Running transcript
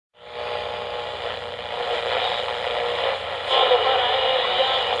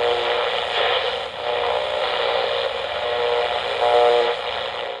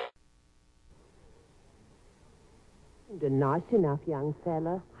nice enough, young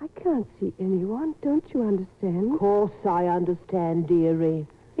fella. I can't see anyone. Don't you understand? Of course I understand, dearie.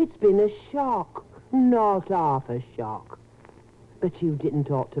 It's been a shock. Not half a shock. But you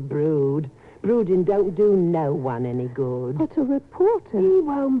didn't ought to brood. Brooding don't do no one any good. But a reporter... He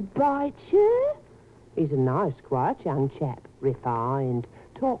won't bite you. He's a nice, quiet young chap. Refined.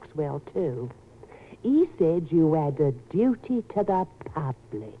 Talks well, too. He said you had a duty to the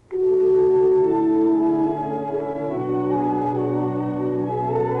public.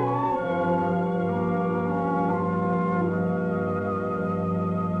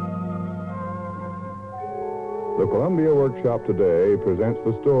 The Columbia Workshop today presents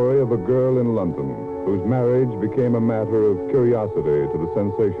the story of a girl in London whose marriage became a matter of curiosity to the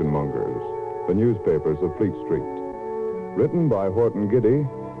sensation mongers, the newspapers of Fleet Street. Written by Horton Giddy,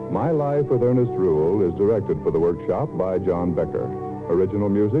 My Life with Ernest Ruell is directed for the Workshop by John Becker. Original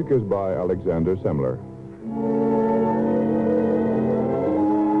music is by Alexander Semler.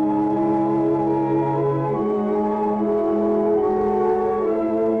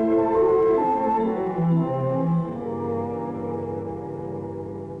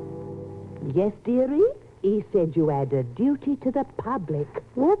 Yes, dearie? He said you had a duty to the public.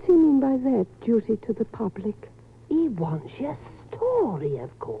 What do you mean by that, duty to the public? He wants your story,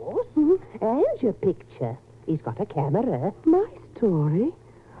 of course. Mm-hmm. And your picture. He's got a camera. My story?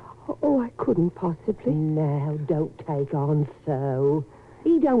 Oh, I couldn't possibly. Now, don't take on so.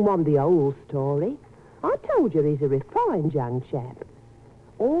 He don't want the old story. I told you he's a refined young chap.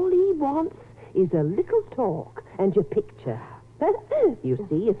 All he wants is a little talk and your picture. You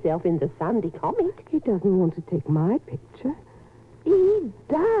see yourself in the Sunday comic. He doesn't want to take my picture. He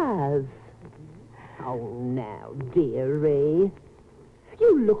does. Oh, now, dearie.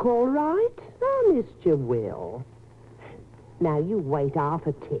 You look all right. Honest you will. Now, you wait half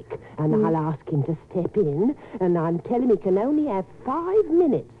a tick, and I'll ask him to step in, and I'll tell him he can only have 5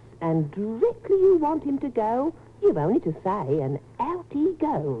 minutes, and directly you want him to go, you've only to say, and out he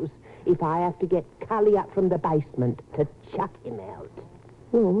goes, if I have to get Cully up from the basement to chuck him out.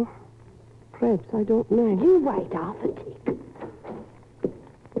 Well, perhaps I don't know. You wait half a tick.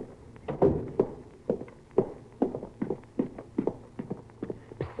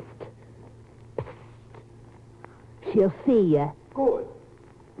 She'll see you. Good.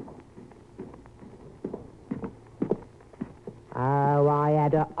 Oh, I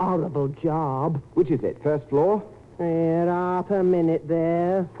had a horrible job. Which is it? First floor? Here, half a minute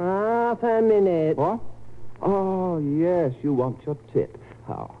there. Half a minute. What? Oh, yes, you want your tip.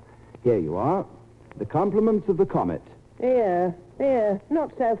 Oh, here you are. The compliments of the comet. Here.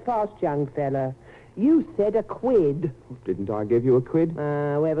 Not so fast, young fella. You said a quid. Didn't I give you a quid?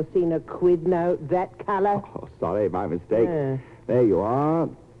 Ever seen a quid note that colour? Oh, sorry, my mistake. Yeah. There you are.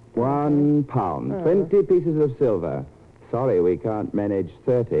 £1. 20 pieces of silver. Sorry, we can't manage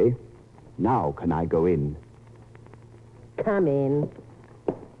 30. Now can I go in? Come in.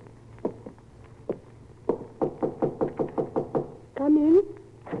 Come in.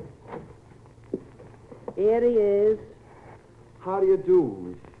 Here he is. How do you do,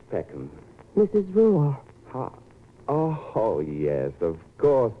 Miss Peckham? Mrs. Ruell. Oh, yes, of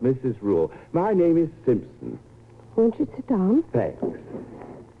course, Mrs. Ruell. My name is Simpson. Won't you sit down? Thanks.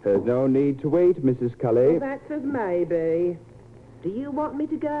 There's no need to wait, Mrs. Cully. Well, that's as may be. Do you want me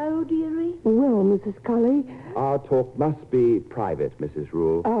to go, dearie? Well, Mrs. Cully. Our talk must be private, Mrs.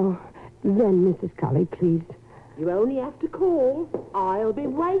 Ruell. Oh, then, Mrs. Cully, please. You only have to call. I'll be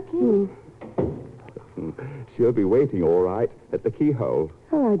waiting. She'll be waiting, all right, at the keyhole.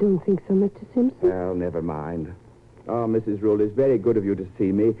 Oh, I don't think so, Mr. Simpson. Well, never mind. Oh, Mrs. Ruell, it's very good of you to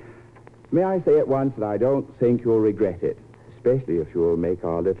see me. May I say at once that I don't think you'll regret it, especially if you'll make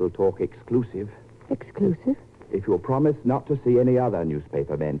our little talk exclusive. Exclusive? If you'll promise not to see any other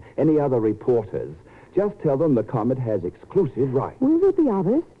newspapermen, any other reporters, just tell them the Comet has exclusive rights. Will there be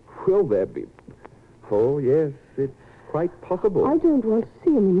others? Will there be? Oh, yes, it's quite possible. I don't want to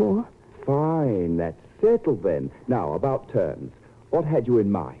see any more. Fine, that's settled then. Now, about terms. What had you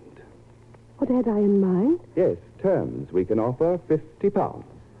in mind? What had I in mind? Yes, terms. We can offer £50.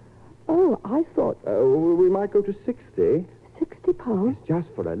 Oh, I thought We might go to 60. £60. Just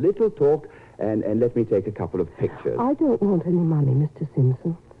for a little talk, and let me take a couple of pictures. I don't want any money, Mr.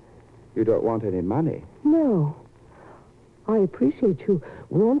 Simpson. You don't want any money? No. I appreciate you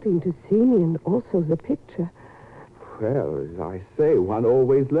wanting to see me and also the picture. Well, as I say, one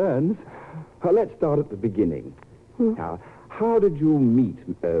always learns. Let's start at the beginning. Now, how did you meet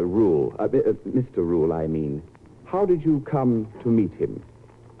Ruell? Mr. Ruell, I mean. How did you come to meet him?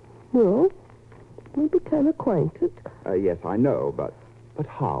 Well, we became acquainted. Yes, I know, but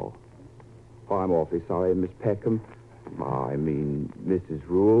how? Oh, I'm awfully sorry, Miss Peckham. I mean, Mrs.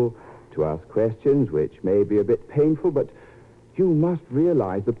 Ruell, to ask questions which may be a bit painful, but you must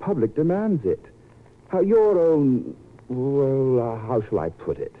realize the public demands it. Your own, how shall I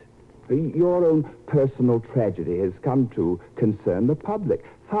put it? Your own personal tragedy has come to concern the public.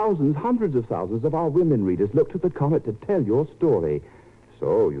 Thousands, hundreds of thousands of our women readers look to the Comet to tell your story.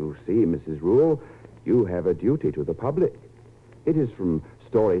 So, you see, Mrs. Ruell, you have a duty to the public. It is from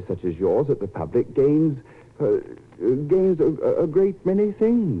stories such as yours that the public gains a great many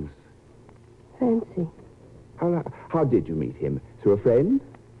things. Fancy. How did you meet him? Through a friend?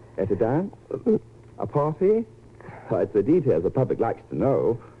 At a dance? A party? It's the details the public likes to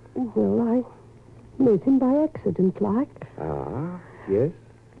know. Well, I met him by accident, like. Ah, yes?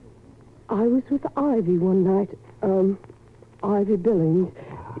 I was with Ivy one night. Ivy Billings.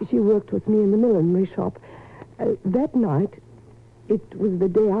 She worked with me in the millinery shop. That night, it was the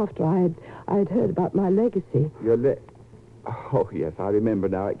day after I had heard about my legacy. Oh, yes, I remember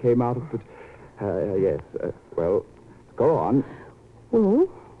now. It came out of the... yes. Well, go on. Well,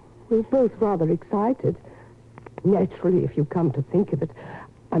 we were both rather excited. Naturally, if you come to think of it.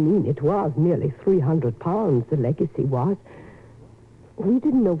 I mean, it was nearly £300, the legacy was. We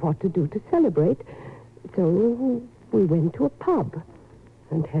didn't know what to do to celebrate, so we went to a pub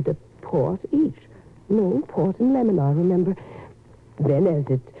and had a port each. No, port and lemon, I remember. Then, as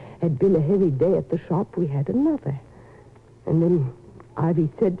it had been a heavy day at the shop, we had another. And then Ivy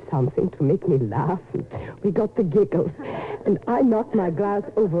said something to make me laugh, and we got the giggles. And I knocked my glass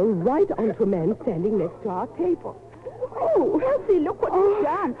over right onto a man standing next to our table. Oh, Elsie, look what you've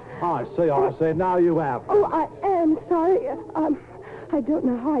done. I see. Now you have. Oh, I am sorry. I don't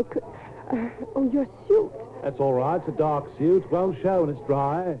know how I could... your suit. That's all right. It's a dark suit. Well shown. It's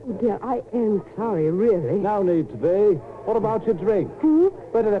dry. Dear, I am sorry, really. No need to be. What about your drink?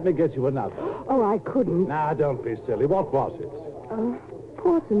 Better let me get you another. Oh, I couldn't. Nah, don't be silly. What was it?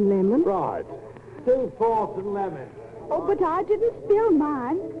 Port and lemon. Right. 2 ports and lemon. Oh, but I didn't spill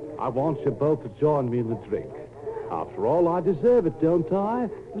mine. I want you both to join me in the drink. After all, I deserve it, don't I?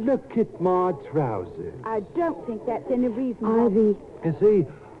 Look at my trousers. I don't think that's any reason why... Ivy. You see,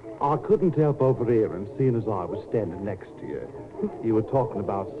 I couldn't help overhearing, seeing as I was standing next to you. You were talking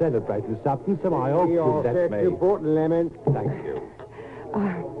about celebrating something, so I hoped you'd let me. Port and lemon. Thank you.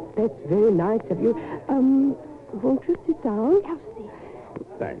 That's very nice of you. Won't you sit down? Elsie.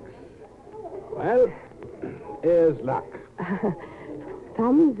 Thanks. Well, here's luck.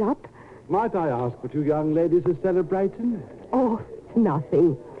 Thumbs up. Might I ask what you young ladies are celebrating? Oh, it's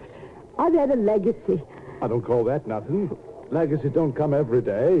nothing. I've had a legacy. I don't call that nothing. Legacies don't come every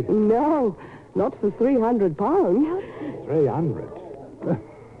day. No, not for £300. 300?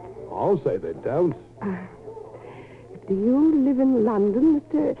 I'll say they don't. Do you live in London,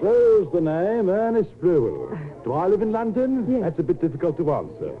 Mr... There's the name, Ernest Ruell. Do I live in London? Yes. That's a bit difficult to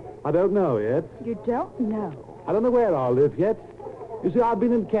answer. I don't know yet. You don't know. I don't know where I'll live yet. You see, I've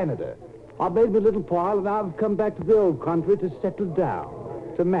been in Canada. I've made me a little pile, and I've come back to the old country to settle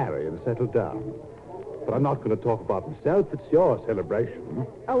down. To marry and settle down. But I'm not going to talk about myself. It's your celebration.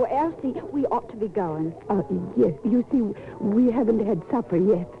 Oh, Elsie, we ought to be going. Yes, you see, we haven't had supper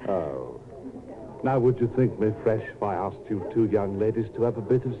yet. Oh. Now, would you think me fresh if I asked you 2 young ladies to have a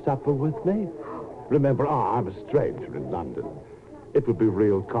bit of supper with me? Remember, I'm a stranger in London. It would be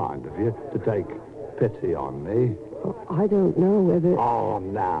real kind of you to take pity on me. I don't know whether... Oh,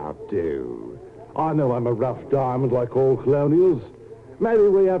 now, do. I know I'm a rough diamond like all colonials. Maybe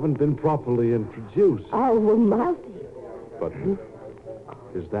we haven't been properly introduced. Oh, well, Elsie. But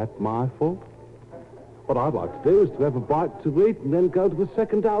is that my fault? What I'd like to do is to have a bite to eat and then go to the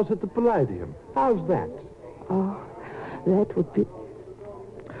second house at the Palladium. How's that? Oh, that would be...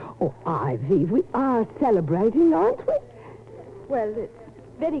 Oh, Ivy, we are celebrating, aren't we? Well, it's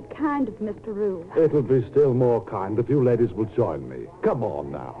very kind of Mr. Ruell. It'll be still more kind if you ladies will join me. Come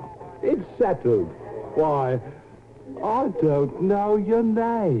on now. It's settled. Why, I don't know your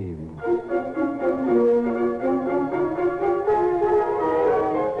name.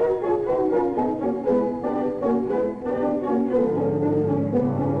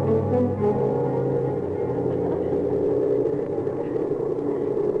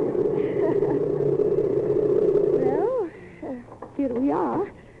 Here we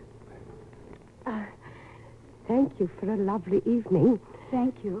are. Thank you for a lovely evening.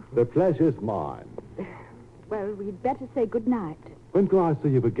 Thank you. The pleasure's mine. Well, we'd better say good night. When can I see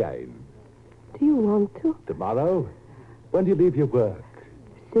you again? Do you want to? Tomorrow? When do you leave your work?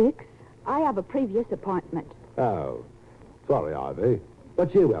 6? I have a previous appointment. Oh, sorry, Ivy.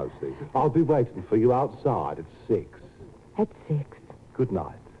 But you, Elsie, I'll be waiting for you outside at 6. At 6. Good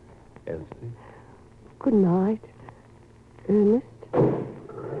night, Elsie. Good night. Ernest?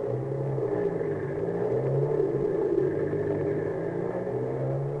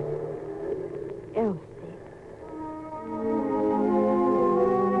 Elsie.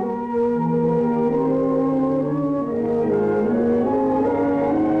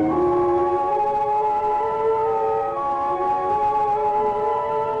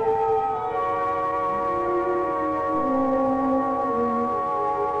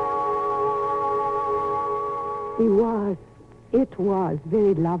 It was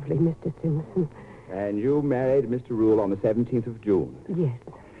very lovely, Mr. Simpson. And you married Mr. Ruell on the 17th of June.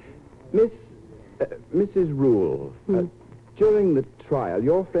 Yes. Mrs. Ruell, during the trial,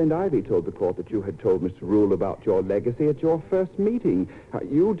 your friend Ivy told the court that you had told Mr. Ruell about your legacy at your first meeting.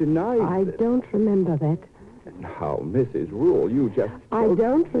 You denied I don't remember that. Now, Mrs. Ruell, you just... I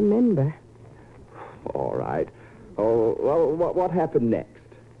don't remember. All right. Oh, well, what happened next?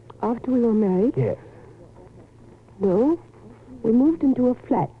 After we were married? Yes. No. We moved into a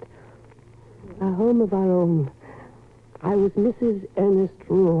flat. A home of our own. I was Mrs. Ernest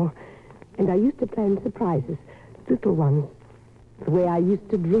Ruell, and I used to plan surprises, little ones, the way I used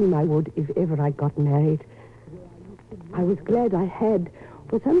to dream I would if ever I got married. I was glad I had,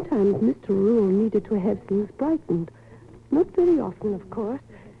 for sometimes Mr. Ruell needed to have things brightened. Not very often, of course.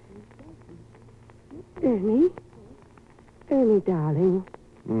 Ernie, darling.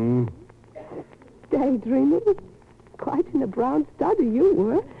 Daydreaming? Quite in a brown study you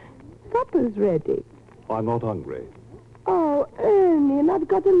were. Supper's ready. I'm not hungry. Oh, Ernie, and I've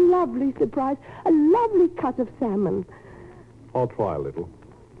got a lovely surprise. A lovely cut of salmon. I'll try a little.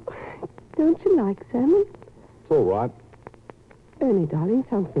 Don't you like salmon? It's all right. Ernie, darling,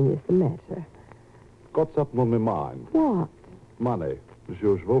 something is the matter. Got something on my mind. What? Money, as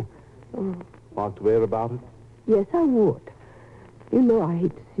usual. Oh. Like to hear about it? Yes, I would. You know I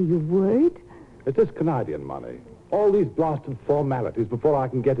hate to see you worried. It's this Canadian money. All these blasted formalities before I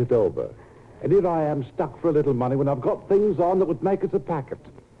can get it over. And here I am stuck for a little money when I've got things on that would make us a packet.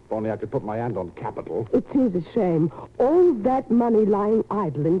 If only I could put my hand on capital. It is a shame. All that money lying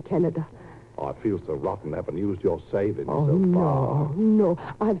idle in Canada. Oh, I feel so rotten having used your savings Oh, so far. no.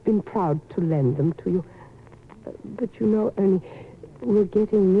 I've been proud to lend them to you. But you know, Ernie, we're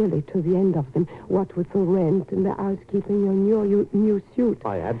getting nearly to the end of them. What with the rent and the housekeeping and your new suit.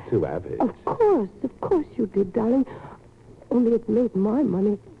 I had to have it. Of course you did, darling. Only it made my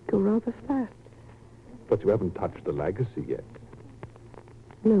money go rather fast. But you haven't touched the legacy yet.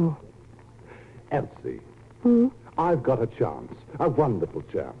 No. Elsie, Hmm? I've got a chance. A wonderful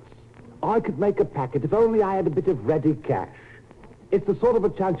chance. I could make a packet if only I had a bit of ready cash. It's the sort of a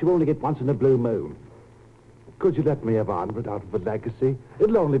chance you only get once in a blue moon. Could you let me have 100 out of the legacy?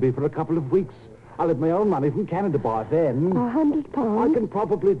 It'll only be for a couple of weeks. I'll have my own money from Canada by then. £100? I can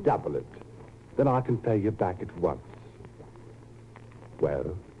probably double it. Then I can pay you back at once.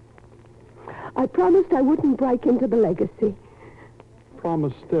 Well? I promised I wouldn't break into the legacy.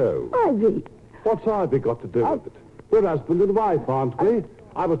 Promise to. Ivy. What's Ivy got to do with it? We're husband and wife, aren't we?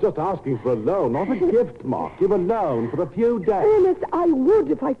 I was just asking for a loan, not a gift, Mark. Give a loan for a few days. Ernest, I would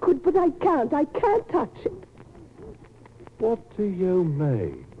if I could, but I can't. I can't touch it. What do you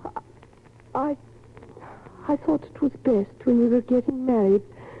mean? I thought it was best when we were getting married.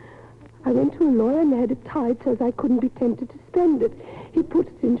 I went to a lawyer and had it tied so as I couldn't be tempted to spend it. He put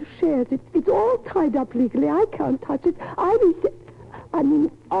it into shares. It's all tied up legally. I can't touch it. Ivy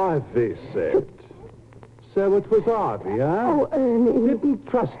said. So it was Ivy, huh? Oh, Ernie. Didn't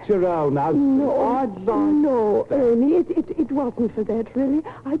trust your own husband. No, Ernie, it wasn't for that, really.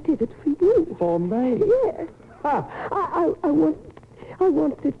 I did it for you. For me? Yes. Huh. I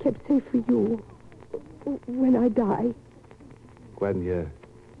wanted it kept safe for you when I die. When you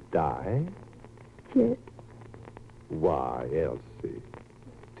die? Yes. Why, Elsie?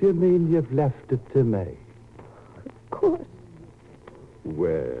 Do you mean you've left it to me? Of course.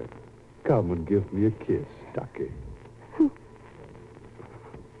 Well, come and give me a kiss, Ducky.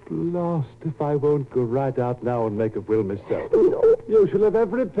 Blast if I won't go right out now and make a will myself. No. You shall have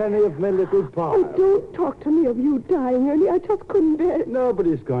every penny of my little pile. Oh, don't talk to me of you dying, Ernie. I just couldn't bear it.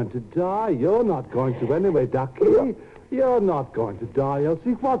 Nobody's going to die. You're not going to anyway, Ducky. No. You're not going to die,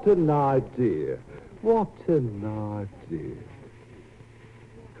 Elsie. What an idea. What an idea.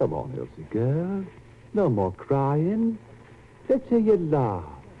 Come on, Elsie, girl. No more crying. Let's hear you laugh.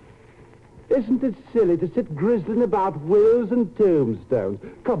 Isn't it silly to sit grizzling about wills and tombstones?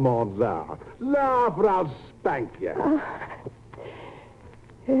 Come on, laugh. Laugh or I'll spank you.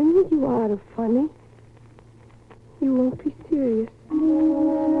 Ernie, you are funny. You won't be serious.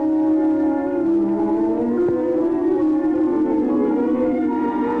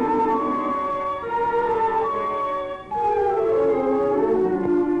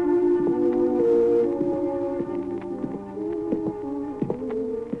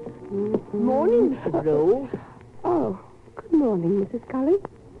 Rule. Oh, good morning, Mrs. Cully.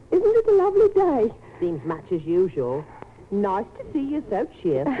 Isn't it a lovely day? Seems much as usual. Nice to see you so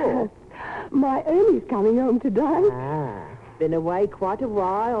cheerful. My Ernie's coming home today. Been away quite a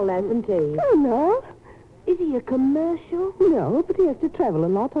while, hasn't he? Oh, no. Is he a commercial? No, but he has to travel a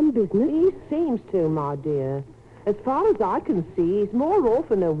lot on business. He seems to, my dear. As far as I can see, he's more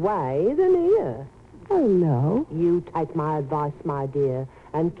often away than here. Oh, no. You take my advice, my dear,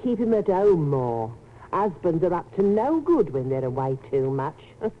 and keep him at home more. Husbands are up to no good when they're away too much.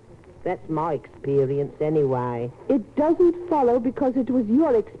 That's my experience anyway. It doesn't follow because it was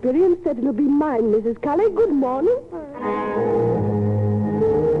your experience that it'll be mine, Mrs. Cully. Good morning.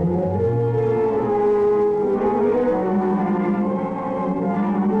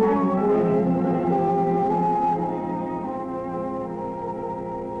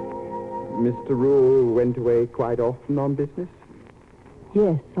 Mr. Ruell went away quite often on business?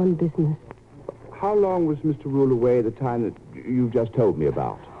 Yes, on business. How long was Mr. Ruell away the time that you've just told me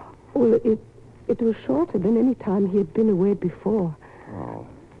about? Well, it was shorter than any time he had been away before. Oh.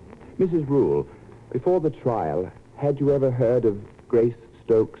 Mrs. Ruell, before the trial, had you ever heard of Grace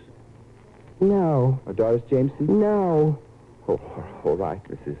Stokes No. or Doris Jameson? No. Oh, all right,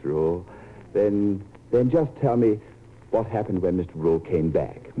 Mrs. Ruell. Then just tell me what happened when Mr. Ruell came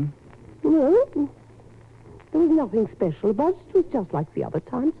back. Well, there was nothing special about it. It was just like the other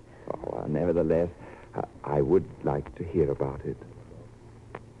times. Oh, well, nevertheless, I would like to hear about it.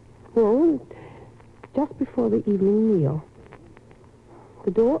 Well, just before the evening meal,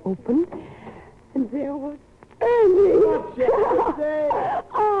 the door opened, and there was Ernie.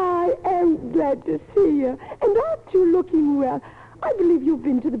 I am glad to see you. And aren't you looking well? I believe you've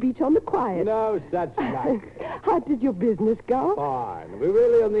been to the beach on the quiet. No such luck. How did your business go? Fine. We're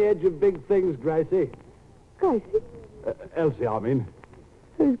really on the edge of big things, Gracie. Gracie? Elsie, I mean.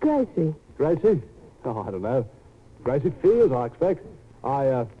 Who's Gracie? Gracie? Oh, I don't know. Gracie Fields, I expect.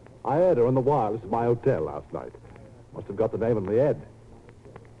 I heard her on the wireless at my hotel last night. Must have got the name on the head.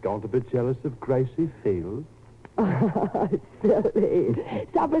 Gone a bit jealous of Gracie Fields? Silly.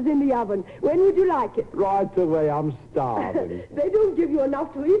 Supper's in the oven. When would you like it? Right away, I'm starving. They don't give you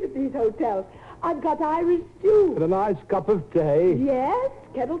enough to eat at these hotels. I've got Irish stew. And a nice cup of tea. Yes,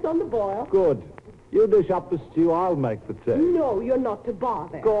 kettle's on the boil. Good. You dish up the stew, I'll make the tea. No, you're not to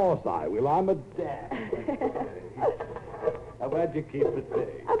bother. Of course I will. I'm a dad. Now, where'd you keep the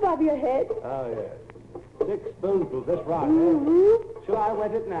tea? Above your head. Oh, yes. 6 spoonfuls, that's right. Mm-hmm. Shall I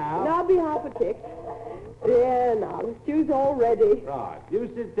wet it now? Now be half a tick. There now, the stew's all ready. Right. You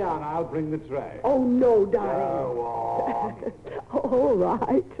sit down, I'll bring the tray. Oh, no, darling. Go on. All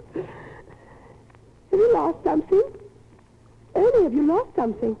right. Have you lost something? Ernie, have you lost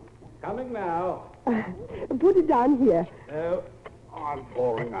something? Coming now. Put it down here. Oh, I'm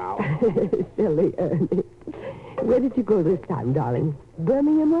pouring out. Silly Ernie. Where did you go this time, darling?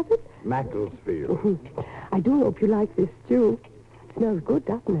 Birmingham, was it? Macclesfield. I do hope you like this stew. Smells good,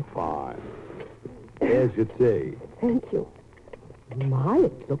 doesn't it? Fine. Here's your tea. Thank you. My,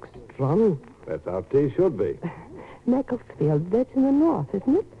 it looks strong. That's how tea should be. Macclesfield, that's in the north,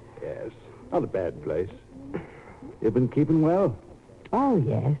 isn't it? Yes. Not a bad place. You've been keeping well? Oh,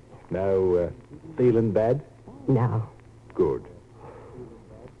 yes. No, feeling bad? No. Good.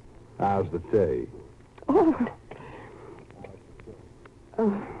 How's the tea?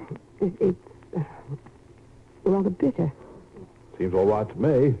 It's rather bitter. Seems all right to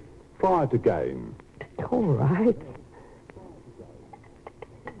me. Try it again. All right.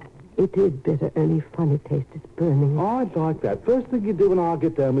 It is bitter, Ernie. Funny taste. It's burning. I'd like that. First thing you do when I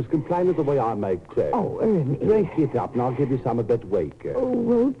get home is complain of the way I make tea. Oh, Ernie. Drink it up, and I'll give you some a bit weaker. Oh,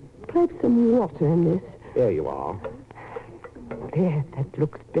 well, perhaps some water in this. There you are. There, that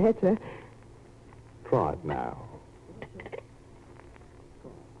looks better. Try it now.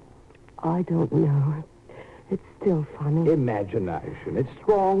 I don't know. It's still funny. Imagination. It's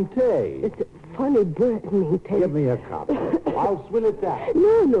strong tea. It's a funny burning taste. Give me a cup. I'll swill it down.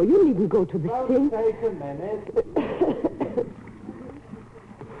 No, you needn't go to the sink. Take a minute.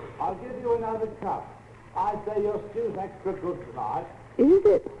 I'll give you another cup. I say your stew's extra good tonight. Is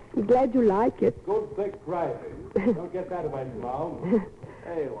it? I'm glad you like it. Good thick gravy. Don't get that away from home.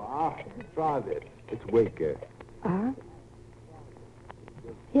 There you are. Try this. It's weaker.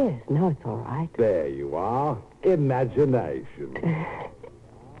 Yes, now it's all right. There you are. Imagination.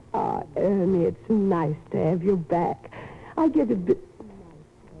 Ernie, it's nice to have you back. I get a bit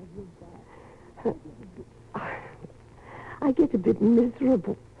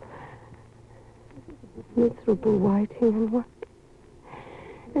miserable. Miserable waiting and what?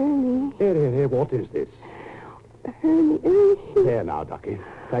 Ernie. Here. What is this? Ernie. Here now, Ducky.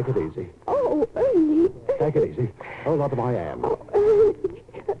 Take it easy. Oh, Oh, Ernie. Take it easy. Hold on to my hand. Oh, Ernie.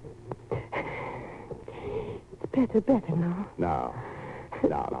 It's better now. No,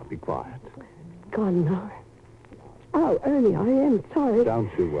 be quiet. Gone now. Oh, Ernie, I am sorry. Don't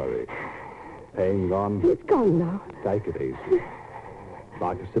you worry. Pain gone. It's gone now. Take it easy.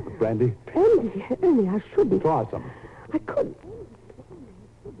 Like a sip of brandy? Brandy? Ernie, I shouldn't. Try some. I couldn't.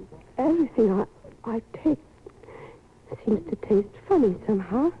 Everything I take seems to taste funny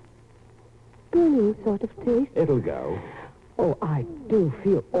somehow. Burning sort of taste. It'll go. Oh, I do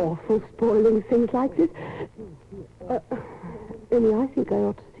feel awful spoiling things like this. Ernie, I think I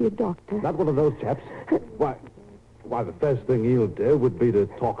ought to see a doctor. Not one of those chaps. Why, the first thing he'll do would be to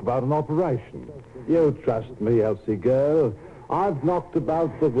talk about an operation. You trust me, Elsie girl. I've knocked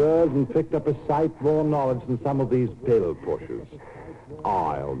about the world and picked up a sight more knowledge than some of these pill pushers.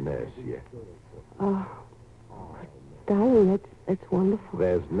 I'll nurse you. Oh, darling, that's wonderful.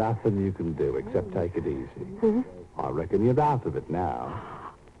 There's nothing you can do except take it easy. Huh? I reckon you're out of it now.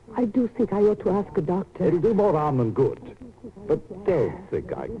 I do think I ought to ask a doctor. It'll do more harm than good. But don't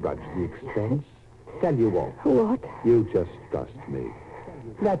think I grudge the expense. Tell you what. What? You just trust me.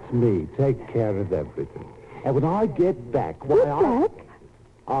 Let me take care of everything. And when I get back, why Back?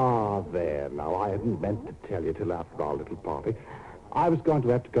 Ah, there. Now, I hadn't meant to tell you till after our little party. I was going to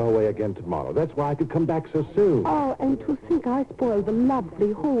have to go away again tomorrow. That's why I could come back so soon. Oh, and to think I spoiled the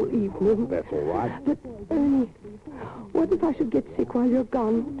lovely whole evening. That's all right. But, Ernie, what if I should get sick while you're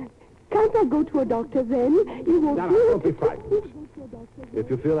gone? Can't I go to a doctor then? You won't Now, do don't be frightened. If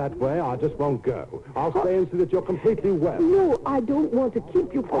you feel that way, I just won't go. I'll stay and see that you're completely well. No, I don't want to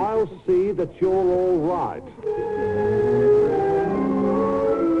keep you from... I'll see that you're all right.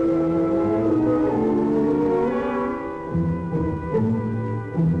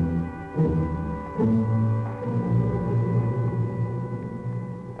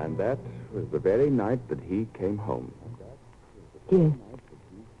 And that was the very night that he came home. Yes.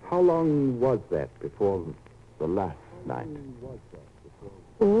 How long was that before the last night?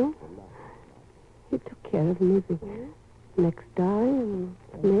 Well, he took care of me the next day and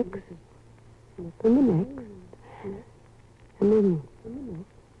next and the next. And then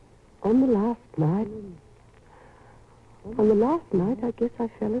on the last night, I guess I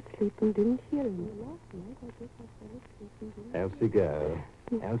fell asleep and didn't hear him. Elsie, girl.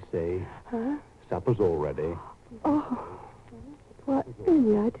 Elsie. Huh? Supper's all ready. Oh. Why,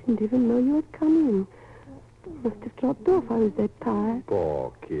 Ernie, I didn't even know you had come in. Must have dropped off. I was that tired.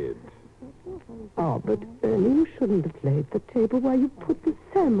 Poor kid. Oh, but Ernie, you shouldn't have laid the table while you put the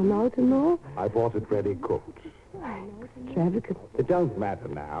salmon out and all. I bought it ready cooked. Extravagant. It don't matter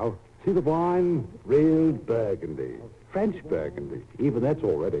now. See the wine? Real Burgundy. French Burgundy. Even that's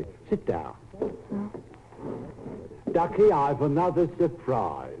all ready. Sit down. Ducky, I've another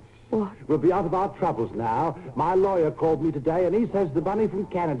surprise. What? We'll be out of our troubles now. My lawyer called me today, and he says the money from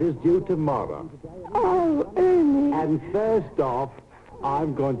Canada's due tomorrow. Oh, Ernie. And first off,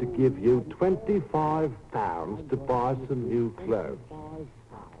 I'm going to give you £25 to buy some new clothes.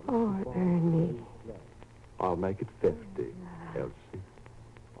 Oh, Ernie. I'll make it 50, Elsie.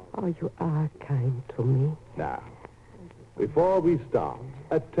 Oh, you are kind to me. Now, before we start,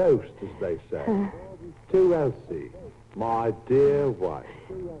 a toast, as they say, to Elsie, my dear wife.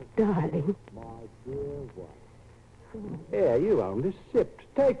 Darling. Here, you only sipped.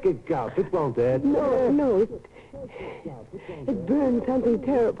 Take a gulp. It won't hurt. No, it burns something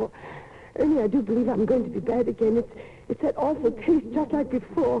terrible. Ernie, I do believe I'm going to be bad again. It's that awful taste just like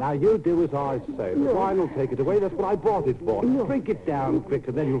before. Now, you do as I say. The wine will take it away. That's what I bought it for. No. Drink it down quick,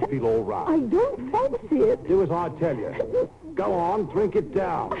 and then you'll feel all right. I don't fancy it. Do as I tell you. Go on, drink it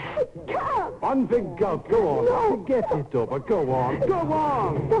down. I can't. One big gulp. Go on. No. Forget it, Dubber. Go on. Go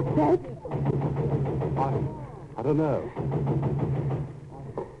on. What's that? I don't know.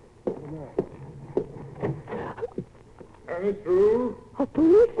 Ernest Ruell? A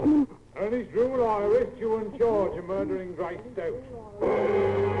policeman. Ernest Ruell, I arrest you on charge of murdering Grace Stout.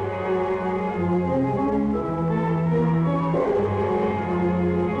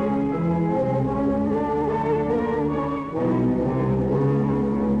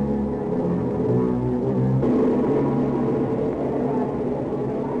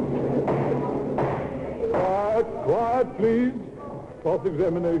 Quiet, please.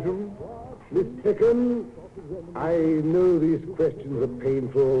 Cross-examination. Miss Peckham, I know these questions are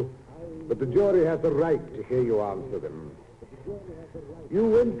painful, but the jury has the right to hear you answer them. You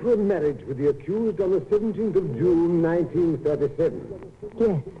went for a marriage with the accused on the 17th of June, 1937.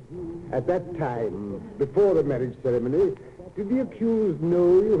 Yes. At that time, before the marriage ceremony, did the accused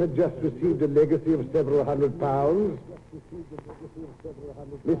know you had just received a legacy of several £100s?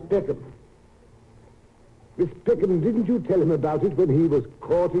 Miss Peckham, Miss Peckham, didn't you tell him about it when he was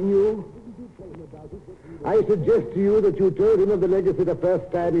courting you? I suggest to you that you told him of the legacy the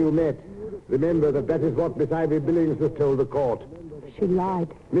first time you met. Remember that is what Miss Ivy Billings has told the court. She lied.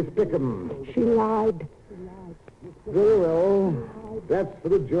 Miss Peckham. She lied. Very well. That's for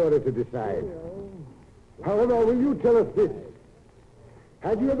the jury to decide. However, will you tell us this?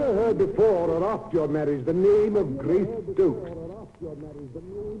 Had you ever heard before or after your marriage the name of Grace Stokes?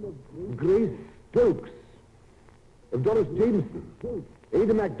 Grace Stokes. Of Doris Jameson,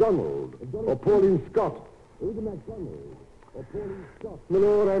 Ada MacDonald, or Pauline Scott? My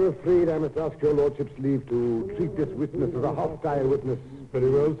lord, I'm afraid I must ask your lordship's leave to treat this witness as a hostile witness. Very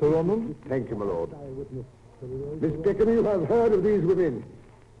well, Sir Ronald. Thank you, my lord. Miss Peckham, you have heard of these women.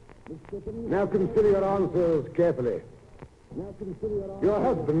 Now consider your answers carefully. Your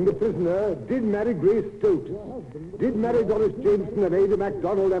husband, the prisoner, did marry Grace Stokes, did marry Doris Jameson and Ada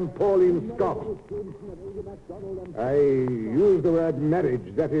MacDonald and Pauline Scott. I use the word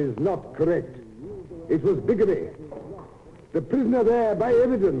marriage. That is not correct. It was bigamy. The prisoner there, by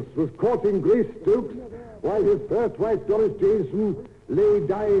evidence, was courting Grace Stokes while his first wife, Doris Jameson, lay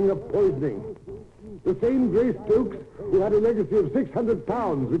dying of poisoning. The same Grace Stokes who had a legacy of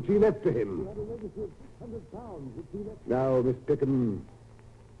 £600 which he left to him. Now, Miss Peckham,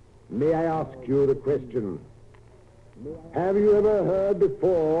 may I ask you the question? Have you ever heard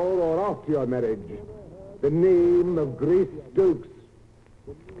before or after your marriage the name of Grace Stokes?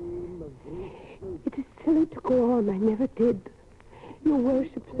 It is silly to go on. I never did. Your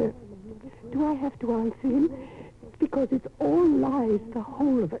worship, sir. Do I have to answer him? Because it's all lies, the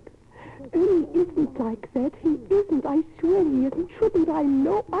whole of it. Ernie isn't like that. He isn't. I swear he isn't. Shouldn't I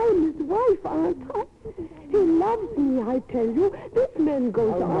know? I'm his wife, aren't I? He loves me, I tell you. This man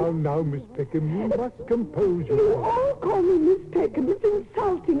goes on. Now, Miss Peckham, you must compose You yourself. all call me Miss Peckham. It's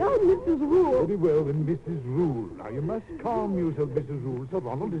insulting. I'm Mrs. Rule. Very well, then, Mrs. Rule. Now, you must calm yourself, Mrs. Rule. Sir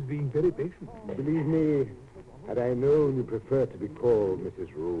Ronald is being very patient. Believe me, had I known you prefer to be called Mrs.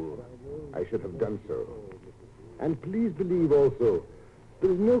 Rule, I should have done so. And please believe also, there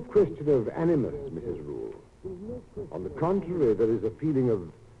is no question of animus, Mrs. Rule. On the contrary, there is a feeling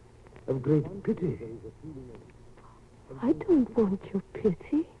of great pity. I don't want your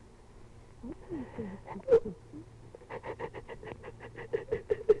pity.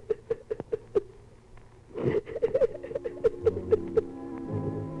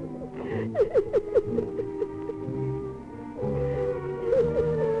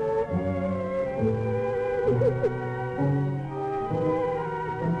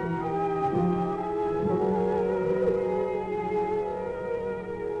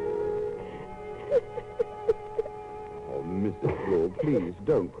 Mrs. Rule, please,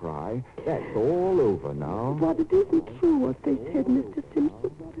 don't cry. That's all over now. But it isn't true what they said, Mr.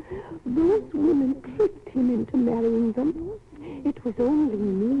 Simpson. Those women tricked him into marrying them. It was only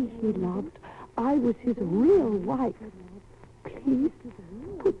me he loved. I was his real wife. Please,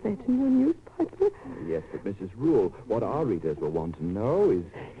 put that in your newspaper. Yes, but Mrs. Rule, what our readers will want to know is...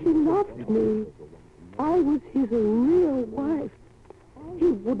 He loved me. I was his real wife. He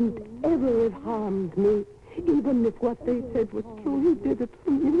wouldn't ever have harmed me. Even if what they said was true, he did it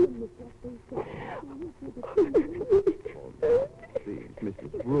for me. Please,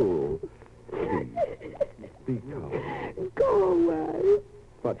 Mrs. Rule, please, be calm. Go away.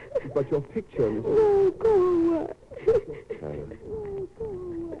 But your picture, Mrs. No, go away.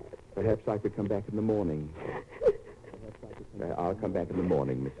 Perhaps I could come back in the morning. I'll come back in the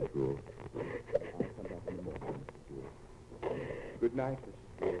morning, Mrs. Rule. Good night,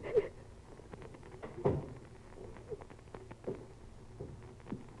 Mrs. Rule.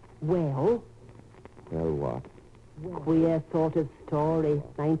 Well, Well, what? queer sort of story,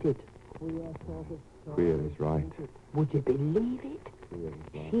 ain't it? Queer is right. Would you believe it?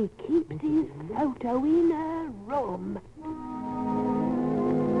 She keeps his photo in her room.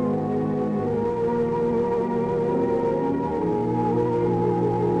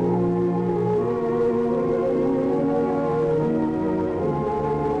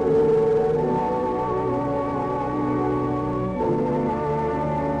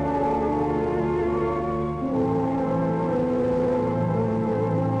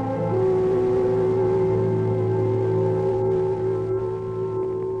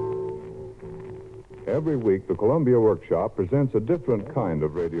 Every week, the Columbia Workshop presents a different kind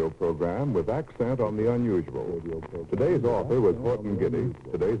of radio program with accent on the unusual. Today's author was Horton Giddy.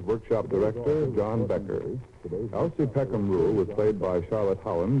 Today's workshop director, John Becker. Elsie Peckham Rule was played by Charlotte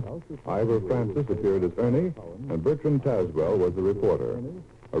Howland. Ivor Francis appeared as Ernie, and Bertrand Tazwell was the reporter.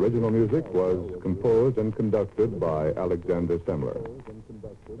 Original music was composed and conducted by Alexander Semler.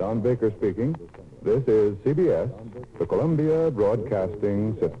 Don Baker speaking. This is CBS, the Columbia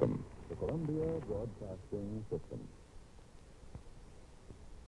Broadcasting System.